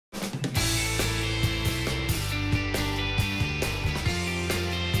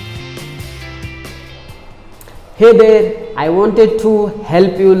Hey there, I wanted to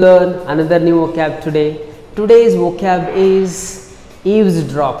help you learn another new vocab today. Today's vocab is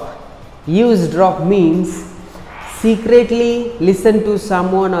eavesdrop. Eavesdrop means secretly listen to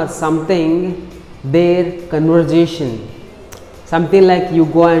someone or something, their conversation. Something like you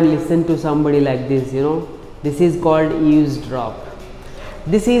go and listen to somebody like this, This is called eavesdrop.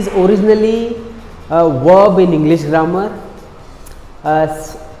 This is originally a verb in English grammar.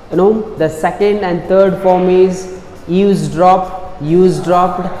 The second and third form is eavesdrop,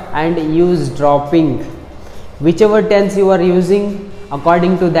 eavesdropped and eavesdropping. Whichever tense you are using,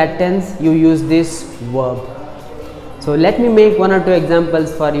 according to that tense you use this verb. So let me make one or two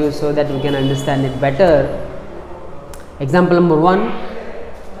examples for you so that we can understand it better. Example number 1,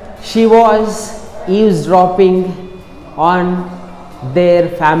 she was eavesdropping on their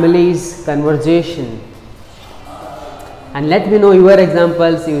family's conversation. And let me know your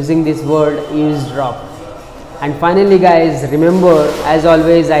examples using this word eavesdrop. And finally guys, remember, as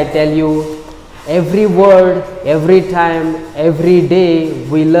always I tell you, every word, every time, every day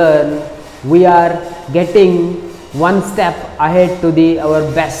we learn, we are getting one step ahead to our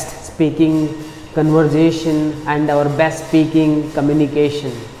best speaking conversation and our best speaking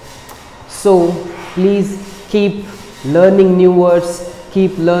communication. So please keep learning new words,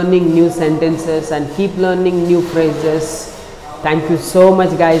 keep learning new sentences and keep learning new phrases. Thank you so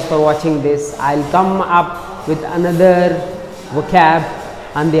much guys for watching this. I'll come up with another vocab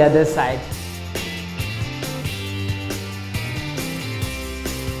on the other side.